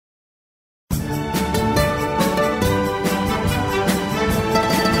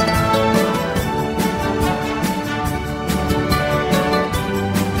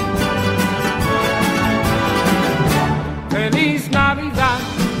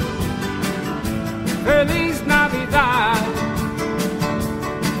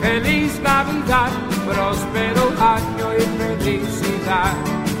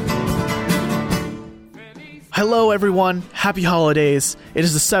Hello everyone, happy holidays. It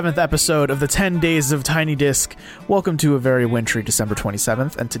is the 7th episode of the 10 Days of Tiny Disc. Welcome to a very wintry December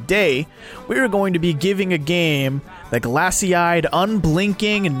 27th, and today we are going to be giving a game the Glassy-Eyed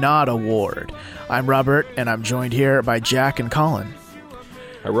Unblinking Nod Award. I'm Robert, and I'm joined here by Jack and Colin.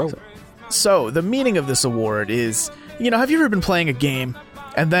 Hello. So, the meaning of this award is, have you ever been playing a game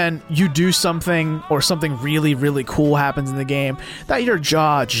and then you do something or something really, really cool happens in the game that your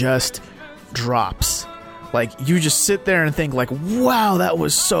jaw just drops? Like, you just sit there and think, like, wow, that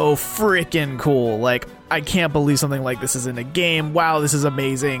was so freaking cool. Like, I can't believe something like this is in a game. Wow, this is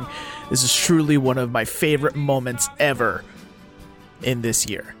amazing. This is truly one of my favorite moments ever in this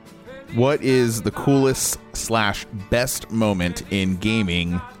year. What is the coolest / best moment in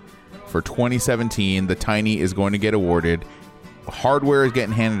gaming for 2017? The Tiny is going to get awarded. Hardware is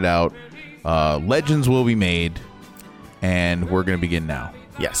getting handed out. Legends will be made. And we're going to begin now.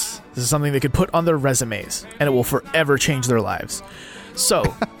 Yes, this is something they could put on their resumes, and it will forever change their lives.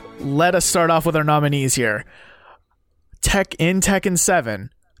 So, let us start off with our nominees here. In Tekken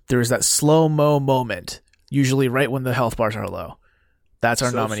 7, there's that slow-mo moment, usually right when the health bars are low. That's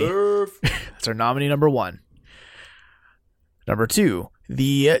our nominee. That's our nominee number 1. Number 2,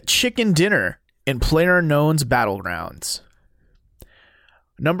 the chicken dinner in PlayerUnknown's Battlegrounds.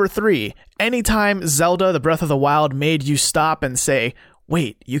 Number 3, anytime Zelda: The Breath of the Wild made you stop and say,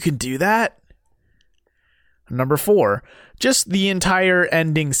 wait, you can do that? Number 4, just the entire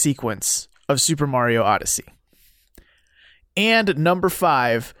ending sequence of Super Mario Odyssey. And number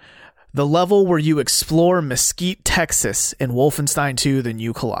 5, the level where you explore Mesquite, Texas in Wolfenstein 2: The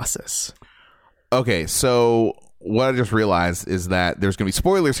New Colossus. Okay, so what I just realized is that there's going to be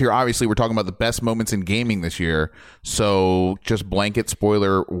spoilers here. Obviously, we're talking about the best moments in gaming this year. So just blanket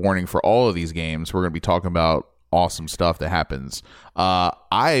spoiler warning for all of these games. We're going to be talking about awesome stuff that happens. I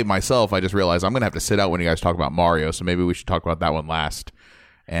just realized I'm going to have to sit out when you guys talk about Mario. So maybe we should talk about that one last.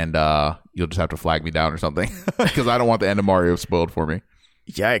 And you'll just have to flag me down or something. Because I don't want the end of Mario spoiled for me.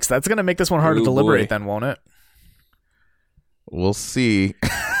 Yikes, that's going to make this one hard to deliberate then, won't it? We'll see.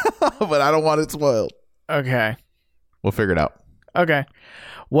 But I don't want it spoiled. Okay. We'll figure it out. Okay.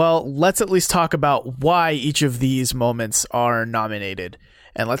 Well, let's at least talk about why each of these moments are nominated.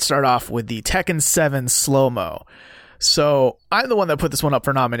 And let's start off with the Tekken 7 slow-mo. So I'm the one that put this one up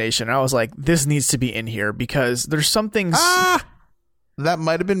for nomination. And I was like, this needs to be in here because there's something... That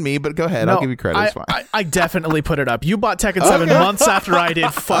might have been me, but go ahead. No, I'll give you credit. It's fine. I definitely put it up. You bought Tekken 7 months after I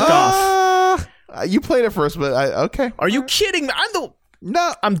did. Fuck off. You played it first, but okay. Are you kidding me?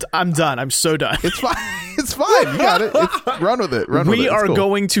 No, I'm done. I'm so done. It's fine. It's fine. You got it. Run with it. We are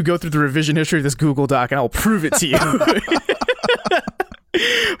going to go through the revision history of this Google Doc, and I'll prove it to you.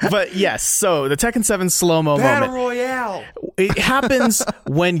 But yes, so the Tekken 7 slow-mo moment. Royale. It happens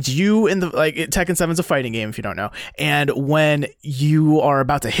when you Tekken 7's a fighting game if you don't know, and when you are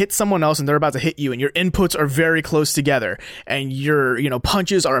about to hit someone else and they're about to hit you, and your inputs are very close together, and your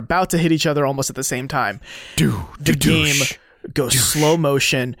punches are about to hit each other almost at the same time. The game goes slow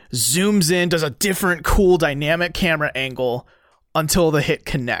motion, zooms in, does a different cool dynamic camera angle until the hit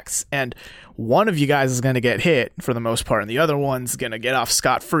connects. And one of you guys is going to get hit for the most part, and the other one's going to get off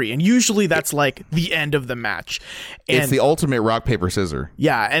scot-free. And usually that's like the end of the match. And it's the ultimate rock, paper, scissors.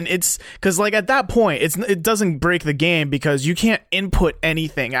 Yeah, and it's because like at that point, it doesn't break the game because you can't input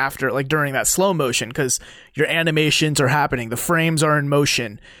anything after, like during that slow motion, because your animations are happening. The frames are in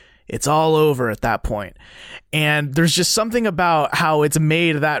motion. It's all over at that point. And there's just something about how it's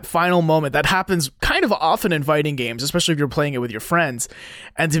made that final moment that happens kind of often in fighting games, especially if you're playing it with your friends.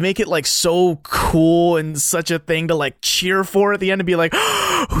 And to make it like so cool and such a thing to like cheer for at the end and be like,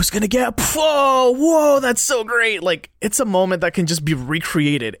 oh, who's going to get, whoa, that's so great. Like it's a moment that can just be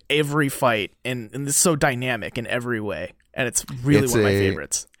recreated every fight. And it's so dynamic in every way. And it's really one of my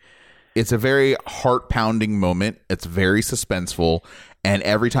favorites. It's a very heart-pounding moment. It's very suspenseful. And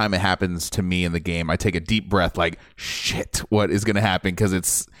every time it happens to me in the game, I take a deep breath like, shit, what is going to happen? Because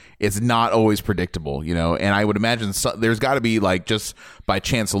it's not always predictable, And I would imagine there's got to be, like, just by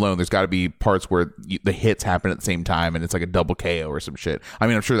chance alone, there's got to be parts where the hits happen at the same time and it's like a double KO or some shit. I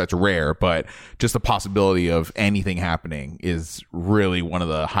mean, I'm sure that's rare, but just the possibility of anything happening is really one of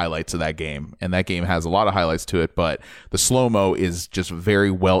the highlights of that game. And that game has a lot of highlights to it, but the slow-mo is just very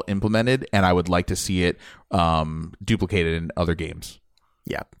well implemented, and I would like to see it duplicated in other games.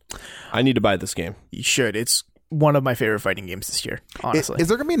 Yeah. I need to buy this game. You should. It's one of my favorite fighting games this year, honestly. Is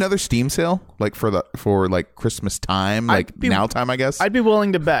there going to be another Steam sale like for Christmas time, now time, I guess? I'd be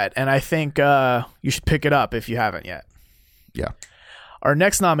willing to bet, and I think you should pick it up if you haven't yet. Yeah. Our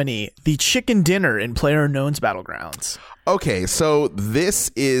next nominee, the chicken dinner in PlayerUnknown's Battlegrounds. Okay, so this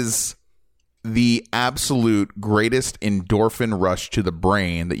is the absolute greatest endorphin rush to the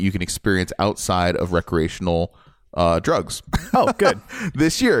brain that you can experience outside of recreational drugs. Oh, good.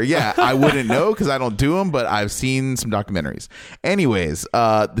 This year, yeah. I wouldn't know because I don't do them, but I've seen some documentaries. Anyways,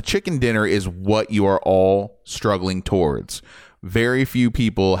 the chicken dinner is what you are all struggling towards. Very few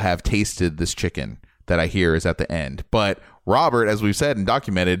people have tasted this chicken that I hear is at the end. But Robert, as we've said and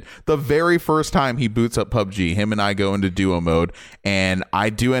documented, the very first time he boots up PUBG, him and I go into duo mode, and I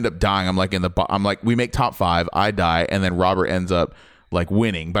do end up dying. I'm like we make top 5, I die, and then Robert ends up like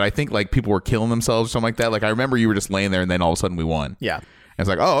winning. But I think like people were killing themselves or something like that. Like I remember you were just laying there, and then all of a sudden we won. Yeah. And it's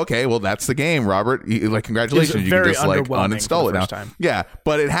like, oh, okay, well, that's the game, Robert. Like, congratulations, you can just like uninstall it now. Time. Yeah,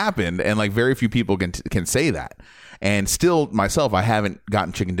 but it happened, and like very few people can say that. And still, myself, I haven't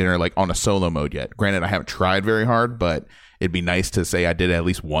gotten chicken dinner like on a solo mode yet. Granted, I haven't tried very hard, but it'd be nice to say I did it at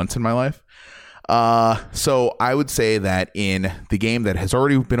least once in my life. So I would say that in the game that has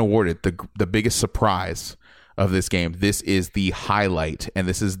already been awarded the biggest surprise of this game, this is the highlight, and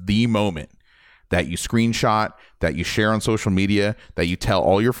this is the moment that you screenshot, that you share on social media, that you tell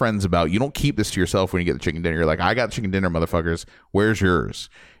all your friends about. You don't keep this to yourself when you get the chicken dinner. You're like, I got chicken dinner, motherfuckers. Where's yours?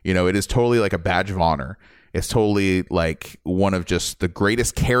 You know, it is totally like a badge of honor. It's totally like one of just the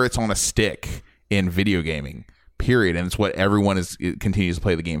greatest carrots on a stick in video gaming, period. And it's what everyone continues to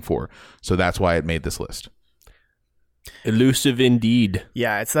play the game for. So that's why it made this list. Elusive indeed.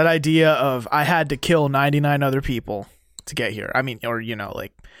 Yeah, it's that idea of I had to kill 99 other people to get here. I mean, or, you know,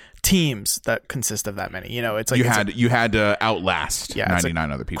 like teams that consist of that many. You know, it's like you had to outlast 99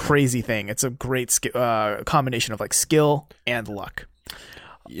 other people. Crazy thing. It's a great combination of like skill and luck.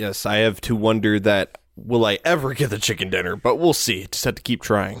 Yes, I have to wonder that will I ever get the chicken dinner, but we'll see. Just have to keep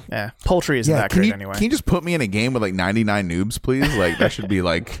trying. Yeah, poultry isn't that great anyway. Can you just put me in a game with like 99 noobs, please? Like that should be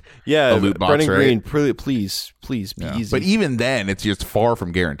like yeah, a loot box, Brennan right? Green, please be easy. But even then, it's just far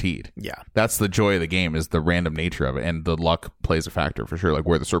from guaranteed. Yeah, that's the joy of the game, is the random nature of it, and the luck plays a factor for sure, like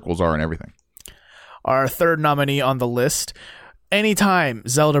where the circles are and everything. Our third nominee on the list. Anytime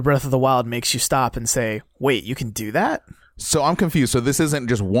Zelda Breath of the Wild makes you stop and say, "Wait, you can do that?" So I'm confused. So this isn't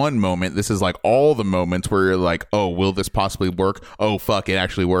just one moment. This is like all the moments where you're like, oh, will this possibly work? Oh, fuck, it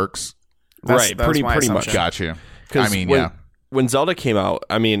actually works. Right, pretty much. Got you. I mean, when Zelda came out,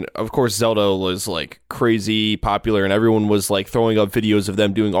 I mean, of course, Zelda was like crazy popular, and everyone was like throwing up videos of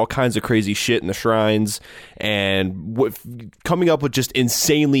them doing all kinds of crazy shit in the shrines and coming up with just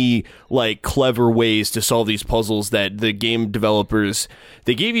insanely like clever ways to solve these puzzles that the game developers,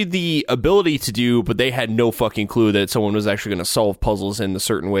 they gave you the ability to do, but they had no fucking clue that someone was actually going to solve puzzles in a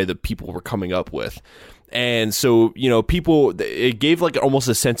certain way that people were coming up with. And so, you know, it gave like almost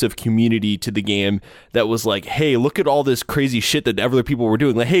a sense of community to the game that was like, hey, look at all this crazy shit that other people were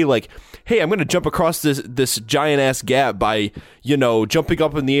doing. Like, hey, I'm going to jump across this giant ass gap by, you know, jumping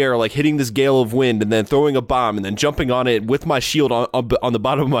up in the air, like hitting this gale of wind and then throwing a bomb and then jumping on it with my shield on the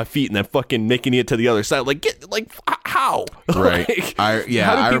bottom of my feet and then fucking making it to the other side. How? Right. How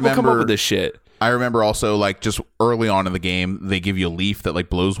do people come up with this shit? I remember also, like, just early on in the game, they give you a leaf that,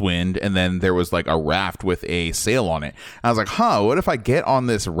 like, blows wind, and then there was, like, a raft with a sail on it. And I was like, what if I get on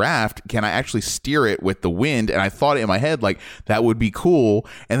this raft? Can I actually steer it with the wind? And I thought in my head, like, that would be cool.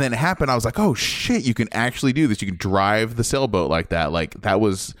 And then it happened. I was like, oh, shit, you can actually do this. You can drive the sailboat like that. Like, that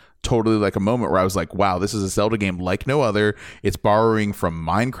was totally like a moment where I was like, wow, this is a Zelda game like no other. It's borrowing from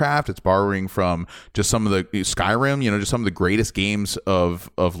Minecraft. It's borrowing from just some of the Skyrim, you know, just some of the greatest games of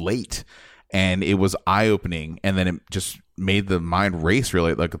late. And it was eye-opening, and then it just made the mind race,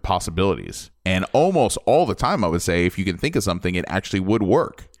 really, like the possibilities. And almost all the time, I would say, if you can think of something, it actually would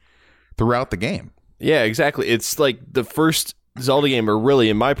work throughout the game. Yeah, exactly. It's like the first Zelda game, or really,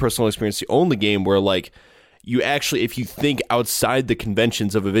 in my personal experience, the only game where, like, you actually, if you think outside the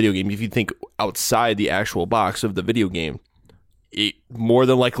conventions of a video game, if you think outside the actual box of the video game, it more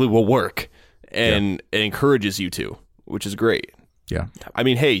than likely will work, and it encourages you to, which is great. Yeah. I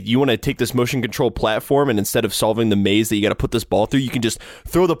mean, hey, you want to take this motion control platform, and instead of solving the maze that you got to put this ball through, you can just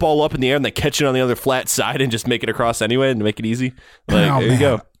throw the ball up in the air and then catch it on the other flat side and just make it across anyway and make it easy. Like, there you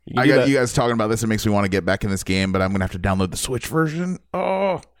go. I got you guys talking about this. It makes me want to get back in this game, but I'm going to have to download the Switch version.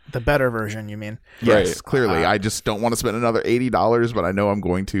 Oh, the better version, you mean? Yes, right. Clearly. I just don't want to spend another $80, but I know I'm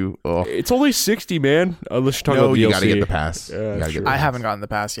going to. Oh. It's only $60, man. Unless you're talking about DLC. You got to get the pass. I haven't gotten the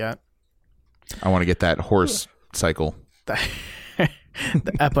pass yet. I want to get that horse cycle.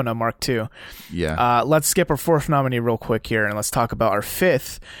 The Epona Mark II. Yeah. Let's skip our fourth nominee real quick here, and let's talk about our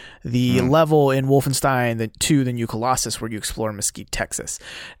fifth, the level in Wolfenstein 2, The New Colossus, where you explore Mesquite, Texas.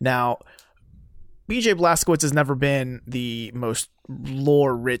 Now, BJ Blazkowicz has never been the most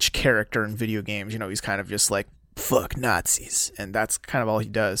lore-rich character in video games. You know, he's kind of just like, fuck Nazis, and that's kind of all he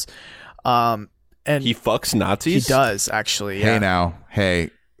does. And He fucks Nazis? he does, actually. Yeah. Hey now, hey,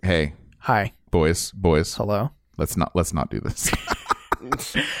 Hi. boys, Hello. let's not do this.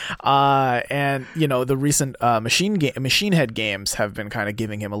 And you know, the recent Machine Head games have been kind of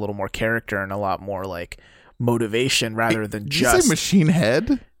giving him a little more character and a lot more like motivation rather than Did you just say Machine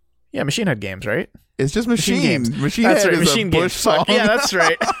Head? yeah, Machine Head games, right? It's just Machine Games. Machine That's Head right, is Machine a Games. Bush song. Fuck, yeah, that's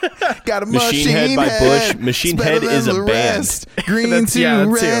right. Got a Machine Head by Bush. Machine It's better Head is than a the band. rest. Green That's- to yeah, that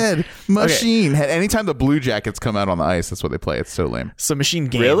too. red. Machine Head. Anytime the Blue Jackets come out on the ice, that's what they play. It's so lame. So Machine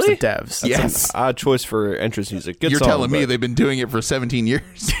Games, Really? the devs. That's Yes. Odd choice for entrance music. Good You're song, telling me but- they've been doing it for 17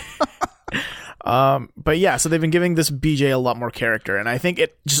 years. But yeah, so they've been giving this BJ a lot more character, and I think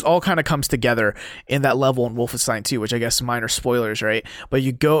it just all kind of comes together in that level in Wolfenstein 2, which I guess minor spoilers, right? But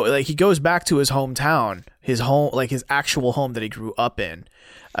you go like he goes back to his hometown, his home, like his actual home that he grew up in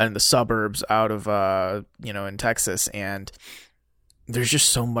the suburbs out of in Texas, and there's just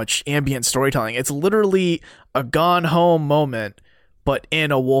so much ambient storytelling. It's literally a Gone Home moment, but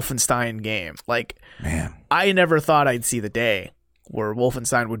in a Wolfenstein game. Like, Man. I never thought I'd see the day where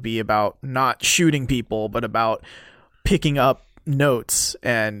Wolfenstein would be about not shooting people, but about picking up notes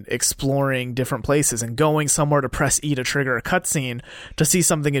and exploring different places and going somewhere to press E to trigger a cutscene to see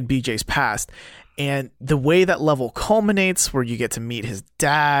something in BJ's past. And the way that level culminates, where you get to meet his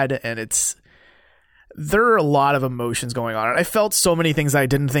dad, and there are a lot of emotions going on. And I felt so many things I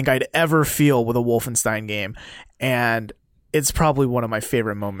didn't think I'd ever feel with a Wolfenstein game. And it's probably one of my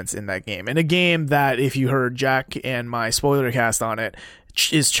favorite moments in that game. And a game that, if you heard Jack and my spoiler cast on it,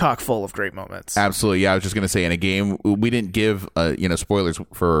 is chock full of great moments. Absolutely. Yeah, I was just going to say, in a game, we didn't give spoilers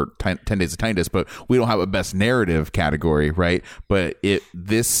for 10 Days of Tiny Disc, but we don't have a best narrative category, right? But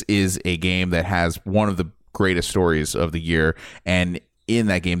this is a game that has one of the greatest stories of the year, and in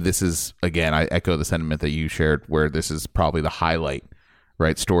that game, this is, again, I echo the sentiment that you shared, where this is probably the highlight,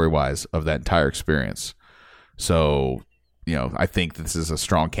 right, story-wise, of that entire experience. So, I think this is a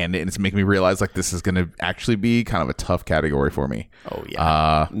strong candidate, and it's making me realize like this is going to actually be kind of a tough category for me. Oh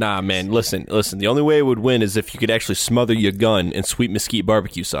yeah. Nah, man. Listen. The only way it would win is if you could actually smother your gun in sweet mesquite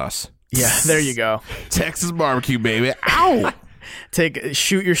barbecue sauce. Yeah, there you go. Texas barbecue, baby. Ow!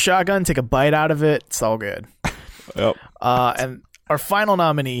 Shoot your shotgun, take a bite out of it. It's all good. Yep. And our final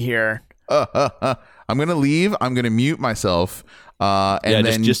nominee here. I'm gonna leave. I'm gonna mute myself, and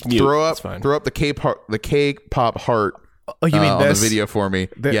then just mute. throw That's up fine. the K-pop heart. Oh, you mean on this the video for me?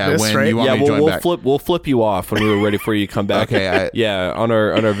 this, when right? you want me to join back. We'll flip you off when we're ready for you to come back. Okay, on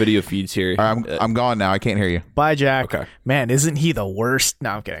our video feeds here. I'm gone now. I can't hear you. Bye, Jack. Okay. Man, isn't he the worst?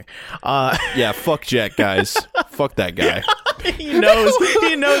 No, I'm kidding. Yeah, fuck Jack, guys. Fuck that guy. He knows.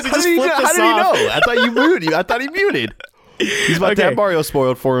 He knows. He just flipped us off. I thought you muted. I thought he muted. He's about to Okay. have Mario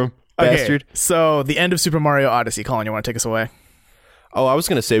spoiled for him, Okay, bastard. so the end of Super Mario Odyssey. Colin, you want to take us away? Oh, I was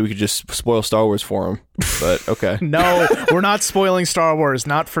gonna say we could just spoil Star Wars for him, but okay. No, we're not spoiling Star Wars.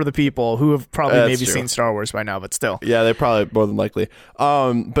 Not for the people who have probably That's maybe true. seen Star Wars by now, but still. Yeah, they probably more than likely.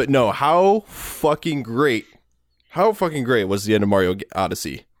 But no, how fucking great was the end of Mario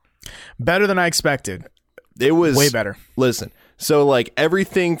Odyssey? Better than I expected. It was Way better. Listen, so like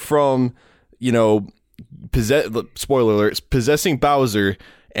everything from spoiler alerts, possessing Bowser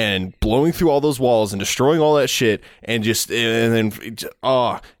and blowing through all those walls and destroying all that shit, and then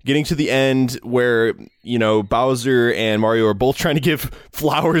getting to the end where Bowser and Mario are both trying to give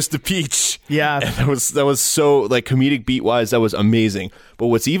flowers to Peach. Yeah. And that was so like comedic beat wise, that was amazing. But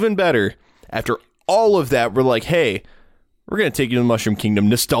what's even better, after all of that, we're like, hey, we're gonna take you to the Mushroom Kingdom,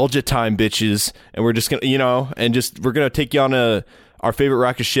 nostalgia time, bitches, and we're just gonna we're gonna take you on our favorite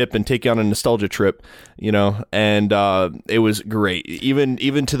rocket ship and take you on a nostalgia trip, and it was great,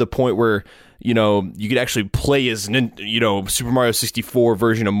 even to the point where you could actually play as Super Mario 64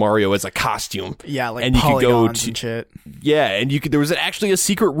 version of Mario as a costume. Yeah, like and you could go polygons and shit. Yeah, and there was actually a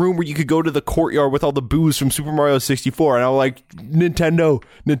secret room where you could go to the courtyard with all the booze from Super Mario 64, and I was like,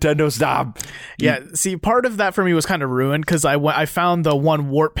 Nintendo, stop. Yeah, see, part of that for me was kind of ruined because I found the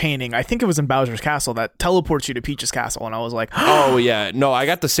one warp painting. I think it was in Bowser's Castle that teleports you to Peach's castle, and I was like, Oh yeah, no, I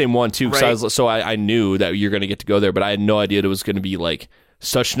got the same one too. Right. I knew that you're gonna get to go there, but I had no idea it was gonna be like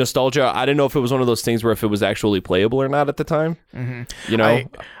such nostalgia. I didn't know if it was one of those things where if it was actually playable or not at the time.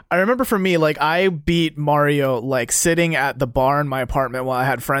 Mm-hmm. I remember for me, like, I beat Mario like sitting at the bar in my apartment while I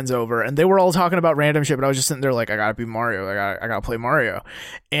had friends over, and they were all talking about random shit, but I was just sitting there like, I gotta beat Mario, I gotta play Mario.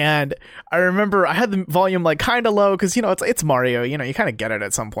 And I remember I had the volume like kind of low because it's Mario, you kind of get it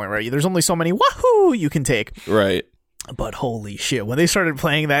at some point, right? There's only so many wahoo you can take. Right. But holy shit, when they started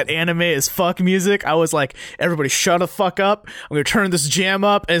playing that anime as fuck music, I was like, everybody shut the fuck up. I'm going to turn this jam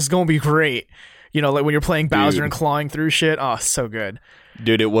up and it's going to be great. You know, like when you're playing Bowser and clawing through shit. Oh, so good.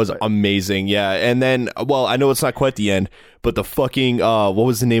 Dude, it was amazing. Yeah. And then, well, I know it's not quite the end, but the fucking, what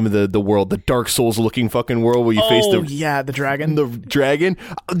was the name of the world? The Dark Souls looking fucking world where you face the dragon. The dragon.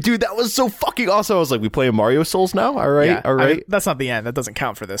 Dude, that was so fucking awesome. I was like, we playing Mario Souls now? All right. Yeah, all right. I mean, that's not the end. That doesn't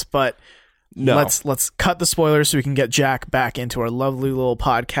count for this, but no. Let's cut the spoilers so we can get Jack back into our lovely little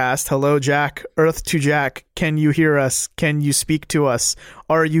podcast. Hello, Jack. Earth to Jack. Can you hear us? Can you speak to us?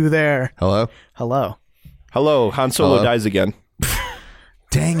 Are you there? Hello? Hello. Hello. Han Solo dies again.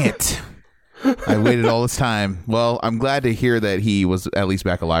 Dang it. I waited all this time. Well, I'm glad to hear that he was at least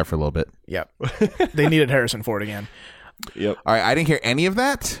back alive for a little bit. Yep. They needed Harrison Ford again. Yep. All right. I didn't hear any of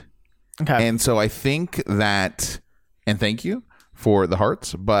that. Okay. And so I think that, and thank you for the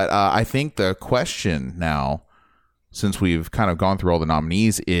hearts, but I think the question now, since we've kind of gone through all the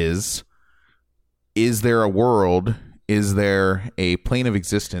nominees, is there a world, is there a plane of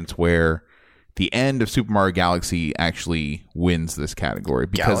existence where the end of Super Mario Galaxy actually wins this category?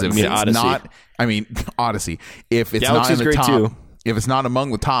 Because if it's Odyssey. not, I mean, Odyssey, if it's Galaxy's not in the great top, too. if it's not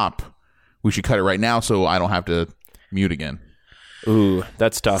among the top, we should cut it right now so I don't have to mute again. Ooh,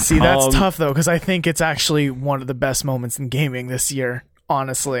 that's tough. See, that's tough, though, because I think it's actually one of the best moments in gaming this year,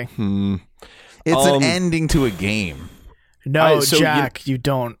 honestly. It's an ending to a game. No, Jack, you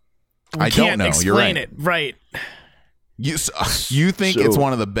don't. I don't know. You're right. Explain it. Right. You think it's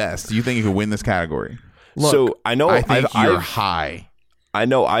one of the best. You think you could win this category. Look, so I know I think you're high. I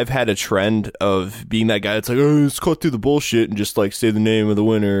know I've had a trend of being that guy that's like, oh, let's cut through the bullshit and just like say the name of the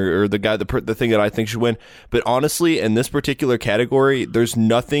winner or the guy, the thing that I think should win. But honestly, in this particular category, there's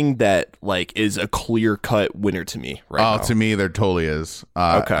nothing that like is a clear cut winner to me right now. To me, there totally is.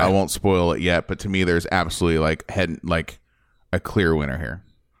 Okay. I won't spoil it yet, but to me, there's absolutely like a clear winner here.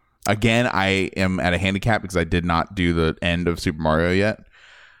 Again, I am at a handicap because I did not do the end of Super Mario yet.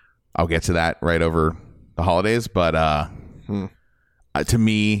 I'll get to that right over the holidays, but to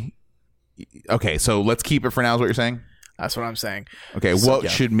me, okay, so let's keep it for now is what you're saying? That's what I'm saying. Okay, what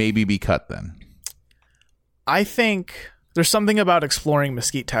should maybe be cut then? I think there's something about exploring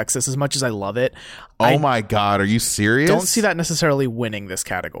Mesquite, Texas, as much as I love it. Oh my God, are you serious? Don't see that necessarily winning this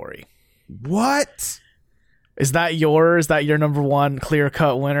category. What? Is that your number one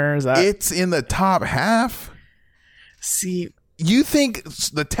clear-cut winner? Is that it's in the top half? See, you think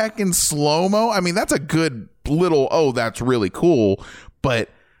the Tekken slow-mo? I mean, that's a good little, that's really cool, but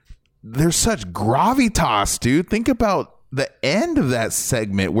there's such gravitas, dude. Think about the end of that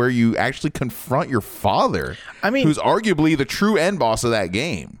segment where you actually confront your father, who's arguably the true end boss of that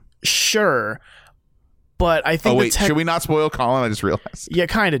game. Sure, but I think should we not spoil Colin? I just realized. Yeah,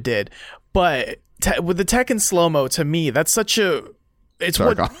 kind of did. But with the Tekken slow-mo, to me, that's such a... It's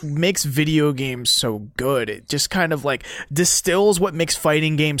what makes video games so good. It just kind of like distills what makes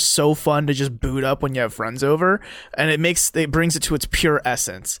fighting games so fun to just boot up when you have friends over, and it brings it to its pure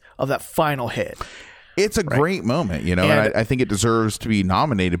essence of that final hit. It's a great moment, you know, and I think it deserves to be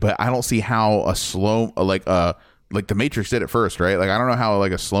nominated, but I don't see how a slow like the Matrix did it first, right? Like I don't know how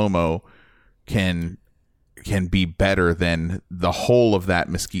like a slow-mo can be better than the whole of that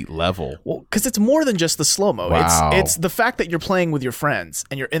Mesquite level. Well, because it's more than just the slow-mo. Wow. It's the fact that you're playing with your friends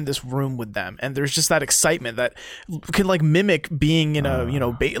and you're in this room with them, and there's just that excitement that can like mimic being in a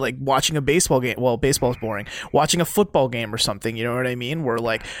like watching a baseball game. Well, baseball's boring. Watching a football game or something. You know what I mean? Where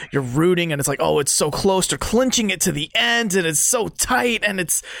like you're rooting and it's like, oh, it's so close. They're clinching it to the end and it's so tight and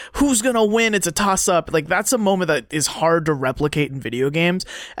it's who's gonna win. It's a toss-up. Like that's a moment that is hard to replicate in video games,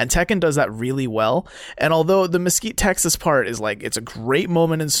 and Tekken does that really well. And although the Mesquite, Texas part is like, it's a great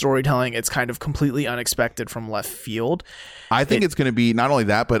moment in storytelling, it's kind of completely unexpected from left field. I think it's going to be not only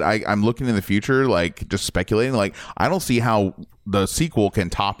that, but I'm looking in the future, like just speculating, like I don't see how the sequel can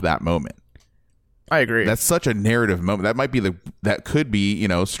top that moment. I agree. That's such a narrative moment. That might be that could be,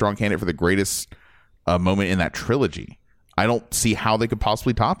 strong candidate for the greatest moment in that trilogy. I don't see how they could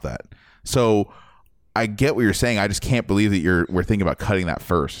possibly top that. So I get what you're saying. I just can't believe that we're thinking about cutting that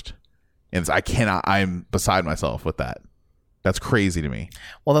first. And I'm beside myself with that. That's crazy to me.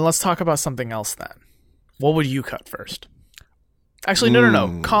 Well, then let's talk about something else then. What would you cut first? Actually,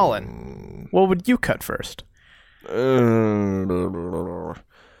 no. Colin, what would you cut first? So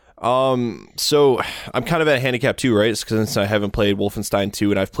I'm kind of at a handicap too, right? Since I haven't played Wolfenstein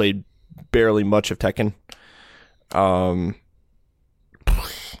 2 and I've played barely much of Tekken. I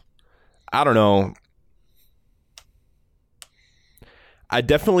don't know. I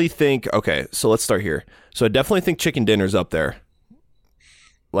definitely think, okay, so let's start here. So I definitely think Chicken Dinner's up there.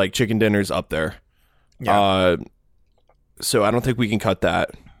 Like, Chicken Dinner's up there. Yeah. So I don't think we can cut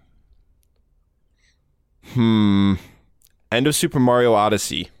that. End of Super Mario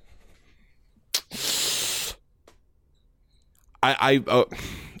Odyssey.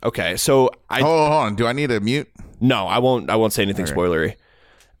 Okay. So Hold on. Do I need to mute? No, I won't say anything spoilery.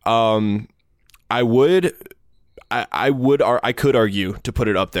 I could argue to put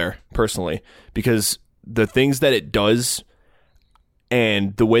it up there personally, because the things that it does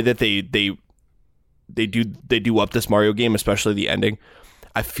and the way that they do up this Mario game, especially the ending,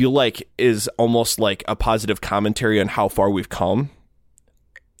 I feel like is almost like a positive commentary on how far we've come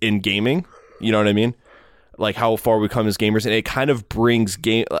in gaming. You know what I mean? Like how far we've come as gamers, and it kind of brings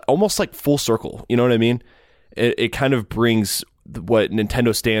game almost like full circle. You know what I mean? It kind of brings what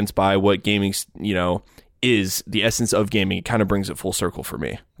Nintendo stands by, what gaming, is the essence of gaming. It kind of brings it full circle for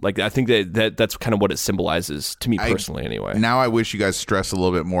me. Like, I think that's kind of what it symbolizes to me personally, anyway. Now I wish you guys stressed a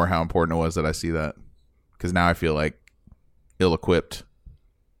little bit more how important it was that I see that, because now I feel like ill-equipped.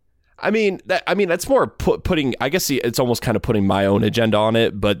 I mean, that's more putting. I guess it's almost kind of putting my own agenda on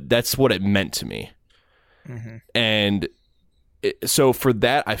it, but that's what it meant to me. Mm-hmm. And so for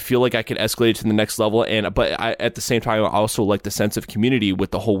that, I feel like I could escalate it to the next level. But at the same time, I also like the sense of community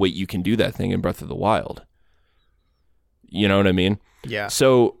with the whole way you can do that thing in Breath of the Wild. You know what I mean? Yeah.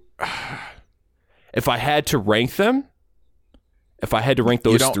 So if I had to rank them,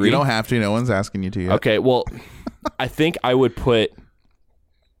 those three, you don't have to. No one's asking you to yet. Okay. Well, I think I would put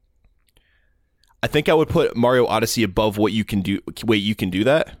Mario Odyssey above what you can do. Wait, you can do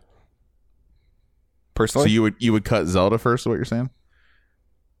that? Personally? So you would cut Zelda first, is what you're saying?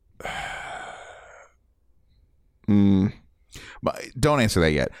 But don't answer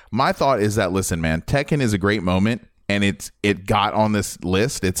that yet. My thought is that, listen, man, Tekken is a great moment, and it got on this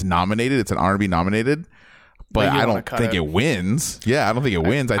list. It's nominated. It's an honor to be nominated. But I don't think it wins. Yeah, I don't think it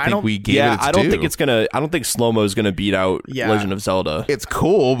wins. I think we gave it its I don't due. think it's gonna. I don't think Slow-Mo is gonna beat out Legend of Zelda. It's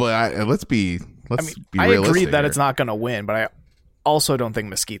cool, but let's be realistic. I agree that here. it's not gonna win, but I also don't think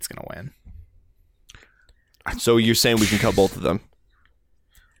Mesquite's gonna win. So you're saying we can cut both of them?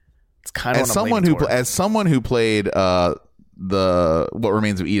 It's kind of as someone who played the What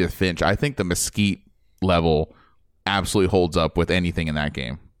Remains of Edith Finch, I think the Mesquite level absolutely holds up with anything in that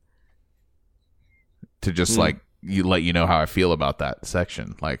game. To just let you know how I feel about that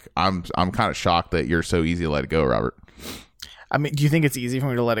section. Like I'm kind of shocked that you're so easy to let it go, Robert. I mean, do you think it's easy for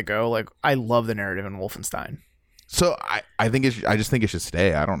me to let it go? Like, I love the narrative in Wolfenstein. So I think I just think it should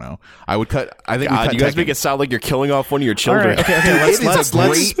stay. I don't know. I would cut. I think God, you guys make it sound like you're killing off one of your children. All right, okay.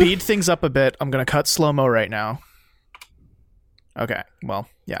 Let's speed things up a bit. I'm gonna cut Slow-Mo right now. Okay. Well,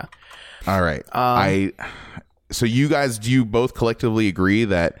 yeah. All right. So you guys, do you both collectively agree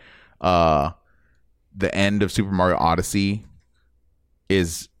that the end of Super Mario Odyssey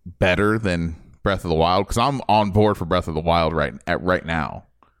is better than Breath of the Wild? Because I'm on board for Breath of the Wild right now.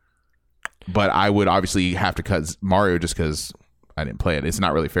 But I would obviously have to cut Mario just because I didn't play it. It's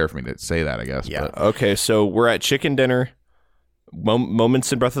not really fair for me to say that, I guess. Yeah. But. Okay, so we're at Chicken Dinner,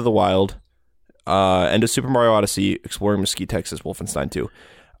 moments in Breath of the Wild, end of Super Mario Odyssey, Exploring Mesquite, Texas, Wolfenstein 2.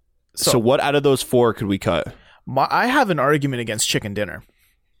 So what out of those four could we cut? I have an argument against Chicken Dinner.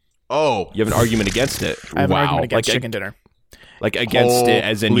 Oh, you have an argument against it? I have an argument against Chicken Dinner. Like against it,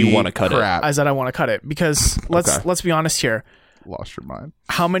 as in you want to cut it? As in I want to cut it. Because let's be honest here. Lost your mind.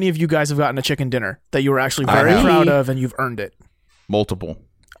 How many of you guys have gotten a chicken dinner that you were actually very proud of and you've earned it? Multiple.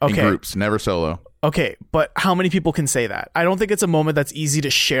 Okay. In groups, never solo. Okay, but how many people can say that? I don't think it's a moment that's easy to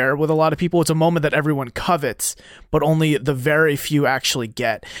share with a lot of people. It's a moment that everyone covets, but only the very few actually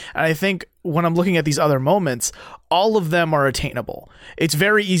get. And I think when I'm looking at these other moments, all of them are attainable. It's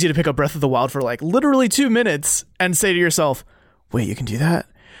very easy to pick up Breath of the Wild for like literally 2 minutes and say to yourself, wait, you can do that?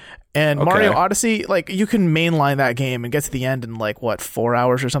 And Mario Odyssey, like, you can mainline that game and get to the end in like 4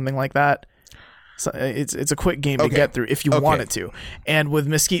 hours or something like that. So it's a quick game to get through if you want it to. And with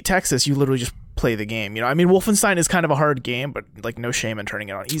Mesquite, Texas, you literally just play the game. I mean, Wolfenstein is kind of a hard game, but like no shame in turning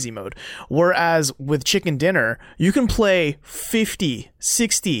it on easy mode. Whereas with Chicken Dinner, you can play 50,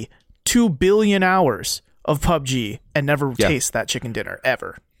 60, 2 billion hours of PUBG and never taste that chicken dinner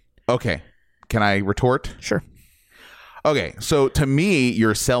ever. Okay. Can I retort? Sure. Okay, so to me,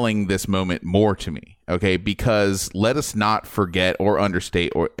 you're selling this moment more to me, okay? Because let us not forget or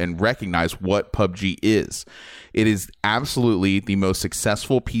understate and recognize what PUBG is. It is absolutely the most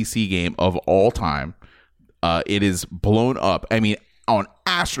successful PC game of all time. It is blown up. I mean, on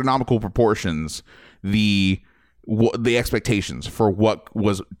astronomical proportions, the expectations for what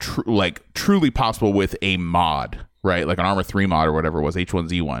was truly possible with a mod, right? Like an Arma 3 mod or whatever it was,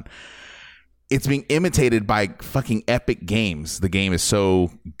 H1Z1. It's being imitated by fucking Epic Games. The game is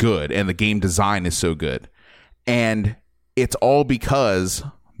so good and the game design is so good. And it's all because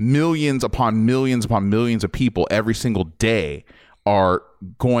millions upon millions upon millions of people every single day are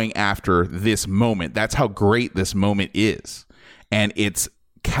going after this moment. That's how great this moment is. And it's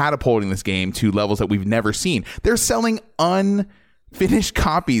catapulting this game to levels that we've never seen. They're selling unfinished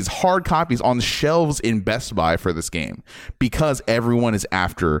copies, hard copies on shelves in Best Buy for this game because everyone is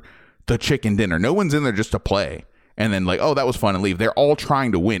after the chicken dinner. No one's in there just to play and then like, oh, that was fun and leave. They're all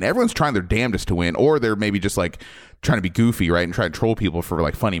trying to win. Everyone's trying their damnedest to win, or they're maybe just like trying to be goofy, right? And try to troll people for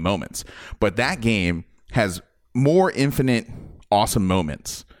like funny moments. But that game has more infinite awesome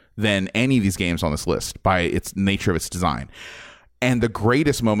moments than any of these games on this list by its nature of its design. And the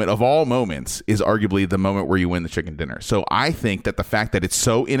greatest moment of all moments is arguably the moment where you win the chicken dinner. So I think that the fact that it's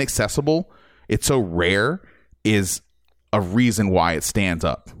so inaccessible, it's so rare, is a reason why it stands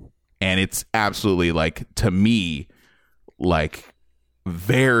up. And it's absolutely, like, to me, like,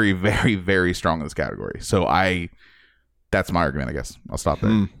 very, very, very strong in this category. So that's my argument, I guess. I'll stop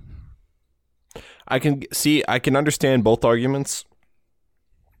there. I can understand both arguments,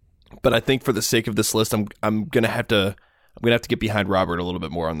 but I think for the sake of this list, I'm gonna have to get behind Robert a little bit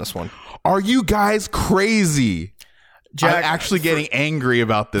more on this one. Are you guys crazy? Jack, I'm actually getting angry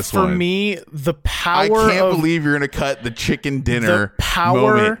about this one. For me, the power I can't believe you're gonna cut the chicken dinner the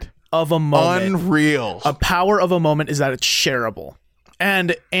power moment. Of a moment. Unreal. A power of a moment is that it's shareable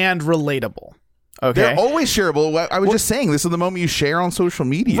and relatable. Okay. They're always shareable. I was just saying, this is the moment you share on social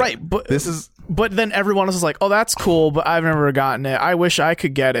media. Right, but then everyone else is like, oh, that's cool, but I've never gotten it. I wish I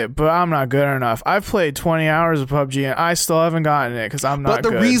could get it, but I'm not good enough. I've played 20 hours of PUBG and I still haven't gotten it because I'm not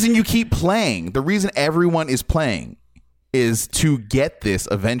good. But the reason you keep playing, the reason everyone is playing is to get this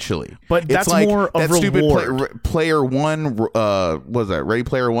eventually. But it's that's like more of that stupid reward. Player One, what was that? Ready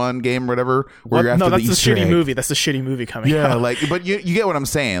Player One game or whatever? Where you're after no, that's the Easter shitty egg. movie. That's the shitty movie coming Yeah, out. like, but you get what I'm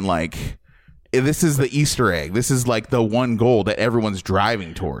saying. Like, this is the Easter egg. This is like the one goal that everyone's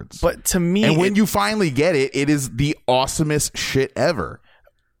driving towards. But to me, and when you finally get it, it is the awesomest shit ever.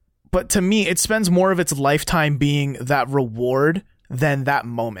 But to me, it spends more of its lifetime being that reward than that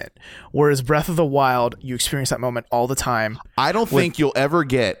moment. Whereas Breath of the Wild, you experience that moment all the time. I don't think you'll ever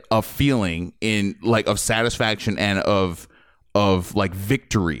get a feeling in like of satisfaction and of like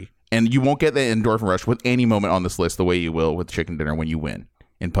victory. And you won't get the endorphin rush with any moment on this list the way you will with chicken dinner when you win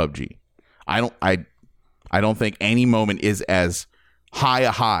in PUBG. I don't think any moment is as high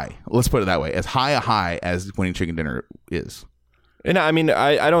a high. Let's put it that way. As high a high as winning chicken dinner is. And I mean,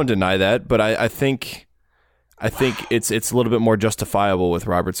 I don't deny that, but I think it's a little bit more justifiable with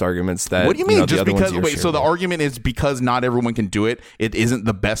Robert's arguments that. What do you mean? Just the because? Wait, so the argument is because not everyone can do it. It isn't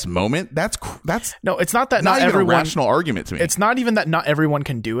the best moment. That's no. It's not that not even everyone. a rational argument to me. It's not even that not everyone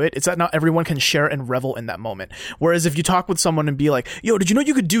can do it. It's that not everyone can share and revel in that moment. Whereas if you talk with someone and be like, "Yo, did you know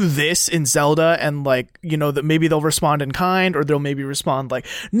you could do this in Zelda?" and like, you know, that maybe they'll respond in kind, or they'll maybe respond like,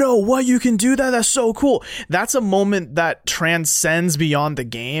 "No, what, you can do that? That's so cool." That's a moment that transcends beyond the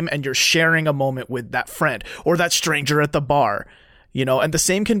game, and you're sharing a moment with that friend or that stranger at the bar, you know. And the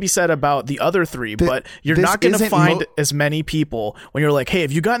same can be said about the other three, but you're not going to find as many people when you're like, hey,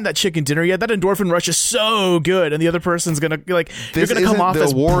 have you gotten that chicken dinner yet? That endorphin rush is so good. And the other person's going to like, you're going to come off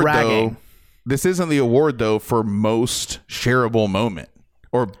as bragging. This isn't the award though for most shareable moment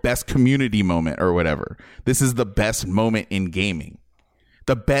or best community moment or whatever. This is the best moment in gaming.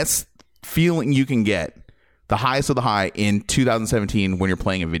 The best feeling you can get, the highest of the high in 2017 when you're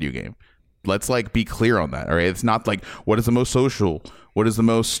playing a video game. Let's like be clear on that. All right. It's not like what is the most social, what is the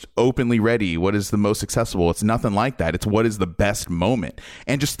most openly ready, what is the most accessible. It's nothing like that. It's what is the best moment.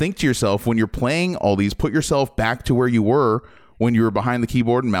 And just think to yourself when you're playing all these, put yourself back to where you were when you were behind the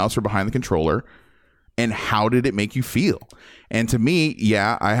keyboard and mouse or behind the controller. And how did it make you feel? And to me,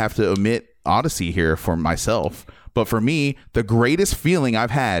 yeah, I have to omit Odyssey here for myself. But for me, the greatest feeling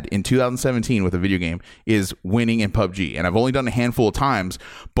I've had in 2017 with a video game is winning in PUBG. And I've only done a handful of times,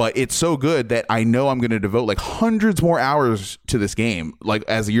 but it's so good that I know I'm going to devote like hundreds more hours to this game, like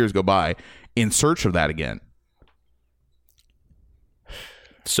as the years go by, in search of that again.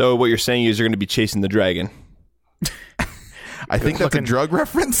 So what you're saying is you're going to be chasing the dragon. I think that's a drug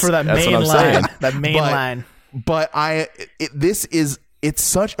reference for that That's main what I'm line. saying. That main line. But it's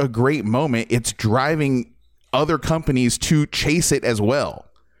such a great moment. It's driving other companies to chase it as well.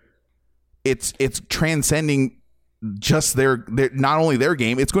 It's transcending just their not only their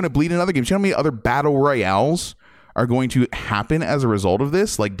game, it's going to bleed in other games. You know how many other battle royales are going to happen as a result of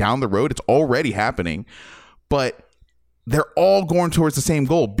this? Like down the road, it's already happening, but they're all going towards the same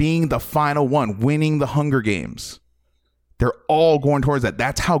goal, being the final one, winning the Hunger Games. They're all going towards that.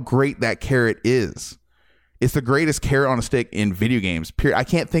 That's how great that carrot is. It's the greatest carrot on a stick in video games. Period. I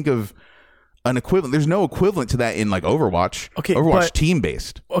can't think of an equivalent. There's no equivalent to that in like Overwatch. Okay, Overwatch team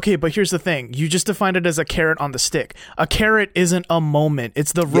based. Okay, but here's the thing. You just defined it as a carrot on the stick. A carrot isn't a moment.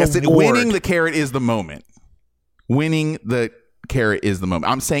 It's the reward. Yes, winning the carrot is the moment. Winning the carrot is the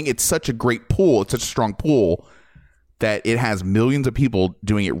moment. I'm saying it's such a great pool. It's such a strong pool that it has millions of people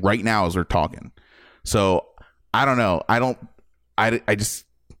doing it right now as we're talking. So I don't know. I just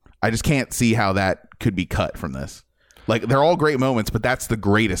can't see how that could be cut from this. Like, they're all great moments, but that's the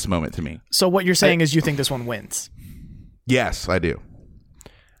greatest moment to me. So what you're saying is you think this one wins? Yes, I do.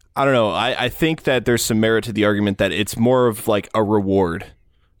 I don't know. I think that there's some merit to the argument that it's more of like a reward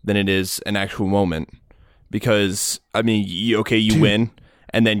than it is an actual moment. Because, I mean, you win,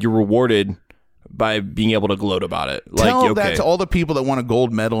 and then you're rewarded by being able to gloat about it. Tell that to all the people that won a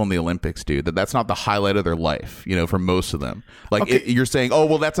gold medal in the Olympics, dude. That's not the highlight of their life, for most of them. Like, you're saying, oh,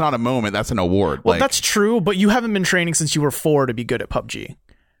 well, that's not a moment. That's an award. Well, that's true, but you haven't been training since you were 4 to be good at PUBG.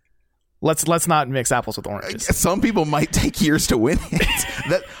 Let's not mix apples with oranges. Some people might take years to win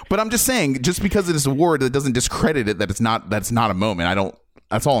it. But I'm just saying, just because it is an award, that doesn't discredit it. That's not a moment.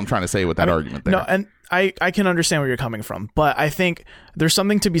 That's all I'm trying to say with that argument there. No, and I can understand where you're coming from, but I think there's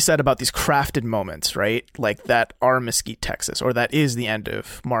something to be said about these crafted moments, right? Like that are Mesquite, Texas, or that is the end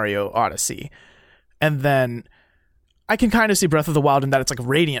of Mario Odyssey. And then I can kind of see Breath of the Wild in that it's like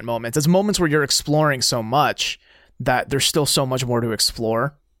radiant moments. It's moments where you're exploring so much that there's still so much more to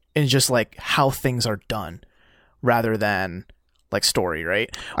explore in just like how things are done rather than like story,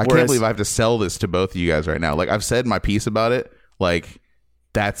 right? I can't believe I have to sell this to both of you guys right now. Like, I've said my piece about it. Like,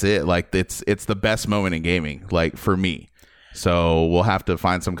 that's it. Like, it's the best moment in gaming, like, for me. So we'll have to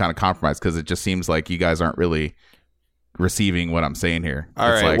find some kind of compromise, because it just seems like you guys aren't really receiving what I'm saying here. All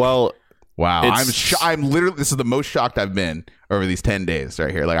right. Like, well, wow. I'm literally, this is the most shocked I've been over these 10 days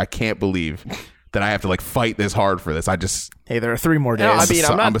right here. Like, I can't believe that I have to like fight this hard for this. Hey, there are 3 more days. No, I mean,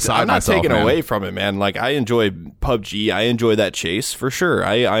 I'm not taking man. away from it, man. Like, I enjoy PUBG. I enjoy that chase for sure.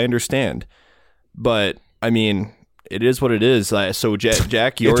 I understand, but I mean, it is what it is. So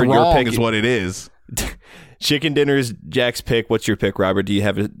Jack, your pick is what it is. Chicken dinner's Jack's pick. What's your pick, Robert? Do you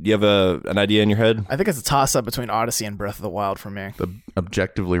have an idea in your head? I think it's a toss up between Odyssey and Breath of the Wild for me.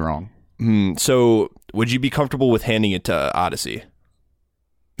 Objectively wrong. So would you be comfortable with handing it to Odyssey?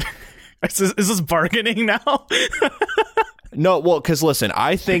 Is this bargaining now? No, well, because listen,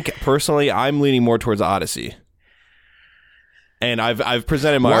 I think personally, I'm leaning more towards Odyssey, and I've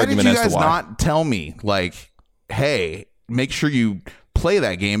presented my argument as to why. Why did you guys not tell me, like, hey, make sure you play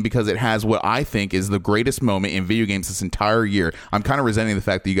that game because it has what I think is the greatest moment in video games this entire year? I'm kind of resenting the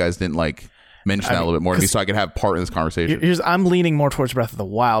fact that you guys didn't like mention that a little bit more to me, so I could have part in this conversation. I'm leaning more towards Breath of the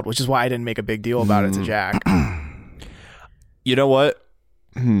Wild, which is why I didn't make a big deal about it to Jack. You know what?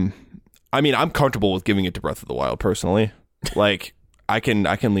 I mean, I'm comfortable with giving it to Breath of the Wild personally. Like, I can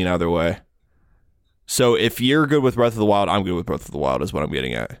lean either way. So if you're good with Breath of the Wild, I'm good with Breath of the Wild is what I'm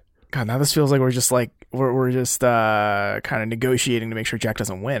getting at. God, now this feels like we're just kind of negotiating to make sure Jack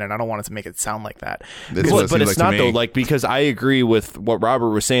doesn't win, and I don't want it to make it sound like that. But it's not though, like, because I agree with what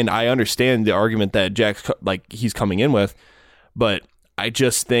Robert was saying. I understand the argument that Jack's he's coming in with, but I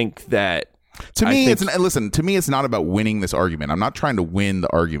just think that to me it's not about winning this argument. I'm not trying to win the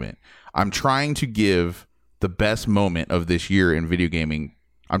argument. I'm trying to give the best moment of this year in video gaming.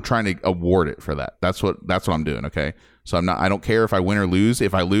 I'm trying to award it for that. That's what I'm doing. Okay. So I don't care if I win or lose.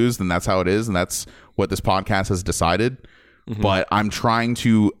 If I lose, then that's how it is. And that's what this podcast has decided. Mm-hmm. But I'm trying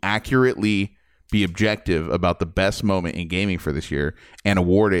to accurately be objective about the best moment in gaming for this year and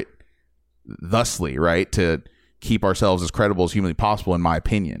award it thusly, right? To keep ourselves as credible as humanly possible, in my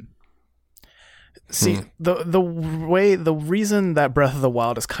opinion. See, the reason that Breath of the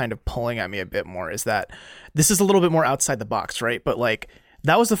Wild is kind of pulling at me a bit more is that this is a little bit more outside the box, right? But like,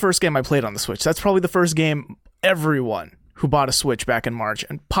 that was the first game I played on the Switch. That's probably the first game everyone who bought a Switch back in March,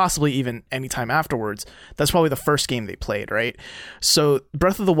 and possibly even any time afterwards, that's probably the first game they played, right? So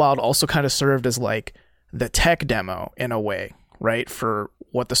Breath of the Wild also kind of served as like the tech demo in a way, right? For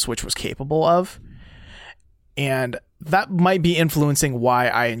what the Switch was capable of. And that might be influencing why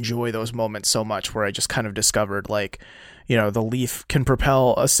I enjoy those moments so much, where I just kind of discovered, like, the Leaf can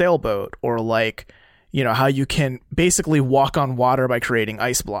propel a sailboat, or like, how you can basically walk on water by creating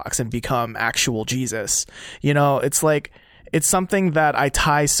ice blocks and become actual Jesus. It's like, it's something that I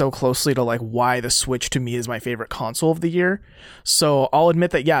tie so closely to like why the Switch to me is my favorite console of the year. So I'll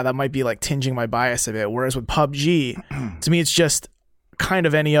admit that, yeah, that might be like tinging my bias a bit. Whereas with PUBG, to me, it's just kind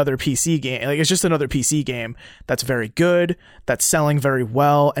of any other PC game. Like, it's just another PC game that's very good, that's selling very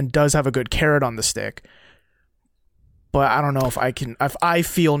well, and does have a good carrot on the stick. But I don't know if I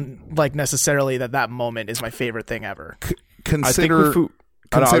feel like necessarily that moment is my favorite thing ever. Consider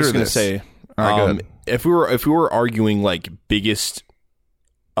I was going to say, All right, go ahead. If we were arguing like biggest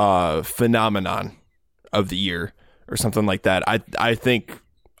phenomenon of the year or something like that, I think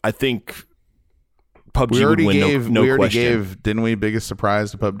PUBG We already would win. gave, no we already question. gave, didn't we? Biggest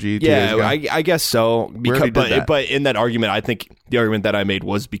surprise to PUBG. 2 days Yeah, ago? I guess so. We already did that. But in that argument, I think the argument that I made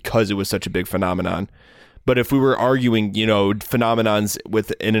was because it was such a big phenomenon. But if we were arguing, phenomenons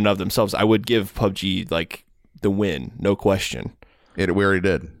in and of themselves, I would give PUBG like the win, no question. We already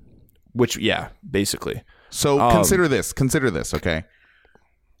did. Which, yeah, basically. So consider this, okay?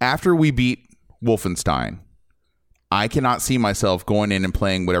 After we beat Wolfenstein, I cannot see myself going in and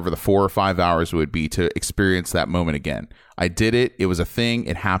playing whatever the 4 or 5 hours would be to experience that moment again. I did it. It was a thing.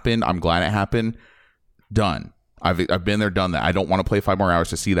 It happened. I'm glad it happened. Done. I've been there, done that. I don't want to play 5 more hours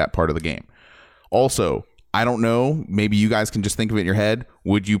to see that part of the game. Also, I don't know. Maybe you guys can just think of it in your head.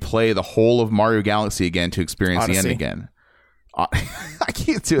 Would you play the whole of Mario Galaxy again to experience Odyssey. the end again? I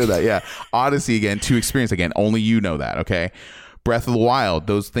can't do that. Yeah. Odyssey again to experience again. Only you know that. Okay. Breath of the Wild.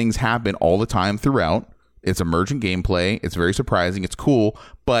 Those things happen all the time throughout. It's emergent gameplay. It's very surprising. It's cool.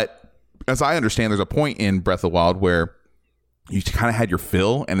 But as I understand, there's a point in Breath of the Wild where you kind of had your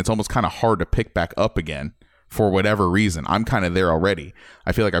fill and it's almost kind of hard to pick back up again for whatever reason. I'm kind of there already.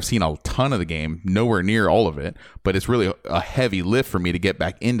 I feel like I've seen a ton of the game, nowhere near all of it, but it's really a heavy lift for me to get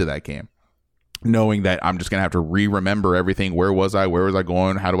back into that game, knowing that I'm just going to have to re-remember everything. Where was I? Where was I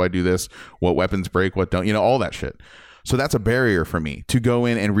going? How do I do this? What weapons break? What don't? All that shit. So that's a barrier for me to go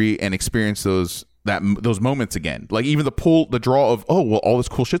in and experience those moments again. Like even the draw of, oh, well, all this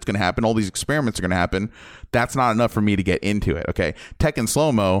cool shit's going to happen. All these experiments are going to happen. That's not enough for me to get into it. Okay. Tekken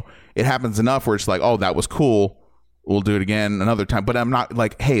slow-mo, it happens enough where it's like, oh, that was cool. We'll do it again another time. But I'm not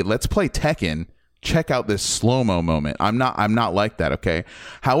like, hey, let's play Tekken. Check out this slow-mo moment. I'm not like that. Okay.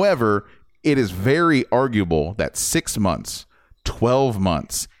 However, it is very arguable that 6 months, 12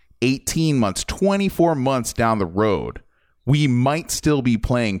 months, 18 months, 24 months down the road, we might still be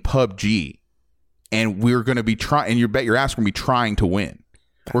playing PUBG. And we're going to be trying, and you bet your ass we're going to be trying to win.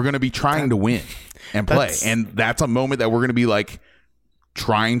 We're going to be trying to win and play. And that's a moment that we're going to be like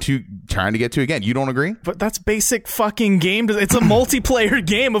trying to get to again. You don't agree? But that's basic fucking game. It's a multiplayer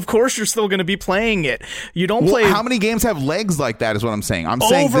game. Of course you're still going to be playing it. You don't play. How many games have legs like that is what I'm saying. I'm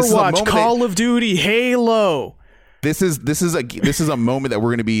saying Overwatch, this is a moment Call of Duty, Halo. This is a moment that we're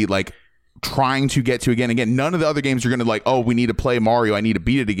going to be like trying to get to again. None of the other games are going to like, oh, we need to play Mario. I need to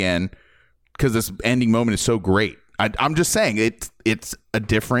beat it again. Because this ending moment is so great. I'm just saying it's a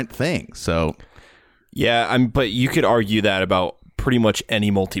different thing. So yeah, but you could argue that about pretty much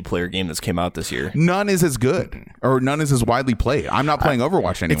any multiplayer game that's came out this year. None is as good or none is as widely played. I'm not playing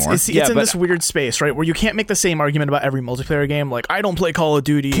Overwatch anymore. It's in this weird space, right, where you can't make the same argument about every multiplayer game. Like, I don't play Call of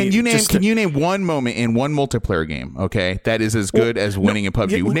Duty. Can you name one moment in one multiplayer game, okay, that is as good as winning in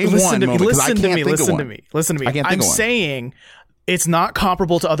PUBG? Name one moment, because I can't think of one. Listen to me. I'm saying it's not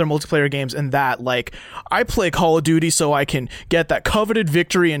comparable to other multiplayer games in that, like, I play Call of Duty so I can get that coveted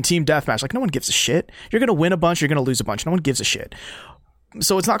victory in team deathmatch. Like, no one gives a shit. You're going to win a bunch, you're going to lose a bunch. No one gives a shit.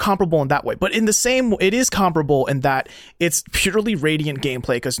 So it's not comparable in that way. But in the same, it is comparable in that it's purely radiant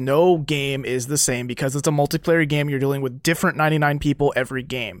gameplay, because no game is the same, because it's a multiplayer game. You're dealing with different 99 people every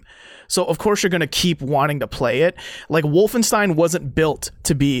game. So of course you're going to keep wanting to play it. Like, Wolfenstein wasn't built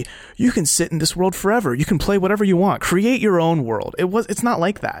to be, you can sit in this world forever. You can play whatever you want. Create your own world. It's not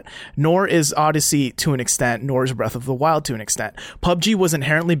like that. Nor is Odyssey to an extent, nor is Breath of the Wild to an extent. PUBG was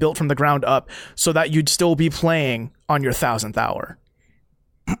inherently built from the ground up so that you'd still be playing on your 1000th hour.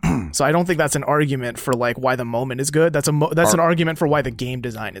 So I don't think that's an argument for like why the moment is good. That's an argument for why the game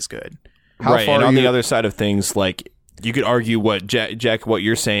design is good. Right, and on the other side of things, like, you could argue what Jack, what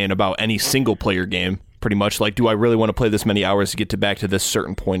you're saying about any single player game, pretty much. Like, do I really want to play this many hours to get back to this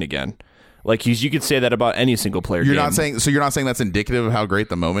certain point again? Like, you could say that about any single player game. You're not saying that's indicative of how great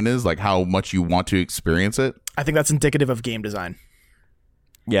the moment is, like how much you want to experience it? I think that's indicative of game design.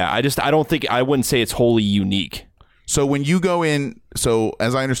 Yeah, I wouldn't say it's wholly unique. So when you go in, so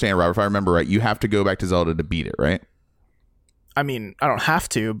as I understand, Robert, if I remember right, you have to go back to Zelda to beat it, right? I mean, I don't have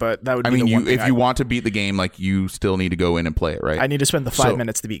to, but that would be the one thing. If you want to beat the game, like, you still need to go in and play it, right? I need to spend the 5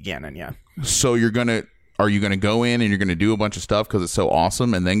 minutes to beat Ganon, yeah. So are you going to go in and you're going to do a bunch of stuff because it's so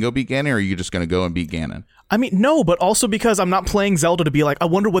awesome and then go beat Ganon, or are you just going to go and beat Ganon? I mean, no, but also because I'm not playing Zelda to be like, I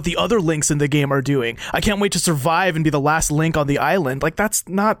wonder what the other Links in the game are doing. I can't wait to survive and be the last Link on the island. Like, that's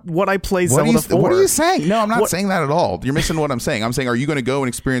not what I play Zelda for. What are you saying? No, I'm not saying that at all. You're missing what I'm saying. I'm saying, are you going to go and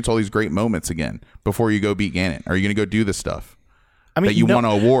experience all these great moments again before you go beat Ganon? Are you going to go do this stuff that you want to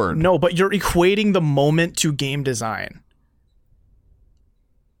award? No, but you're equating the moment to game design.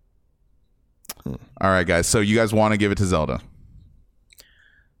 All right, guys. So you guys want to give it to Zelda?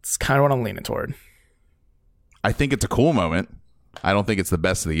 It's kind of what I'm leaning toward. I think it's a cool moment. I don't think it's the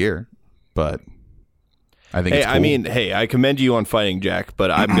best of the year, but I think it's cool. I mean, I commend you on fighting Jack,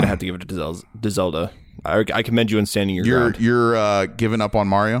 but I'm going to have to give it to Zelda. I commend you on standing your ground. You're giving up on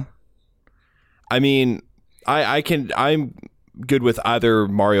Mario? I mean, I'm good with either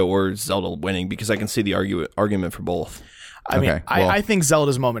Mario or Zelda winning because I can see the argument for both. I mean, I think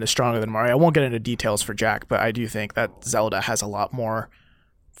Zelda's moment is stronger than Mario. I won't get into details for Jack, but I do think that Zelda has a lot more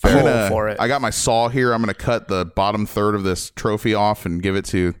pull for it. I got my saw here. I'm going to cut the bottom third of this trophy off and give it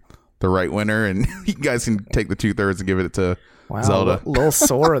to the right winner, and you guys can take the 2/3 and give it to Zelda. A little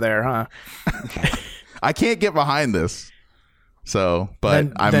sore there, huh? I can't get behind this. So,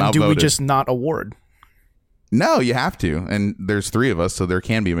 but I'm then outvoted. Do we just not award? No, you have to. And there's 3 of us, so there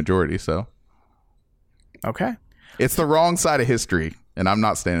can be a majority. So, okay. It's the wrong side of history, and I'm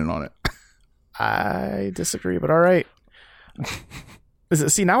not standing on it. I disagree, but all right.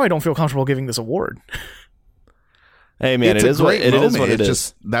 See, now I don't feel comfortable giving this award. Hey man, it's it is what it is.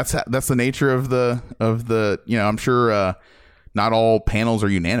 Just that's the nature of the I'm sure not all panels are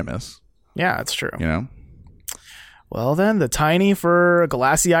unanimous. Yeah, that's true. Well, then the Tiny for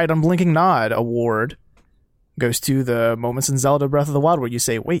Glassy-Eyed Unblinking Nod award goes to the moments in Zelda Breath of the Wild where you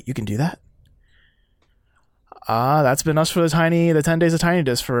say, wait, you can do that? That's been us for the 10 Days of Tiny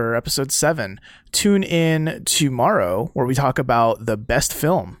Disc for episode 7. Tune in tomorrow where we talk about the best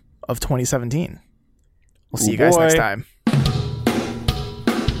film of 2017. We'll see you guys next time.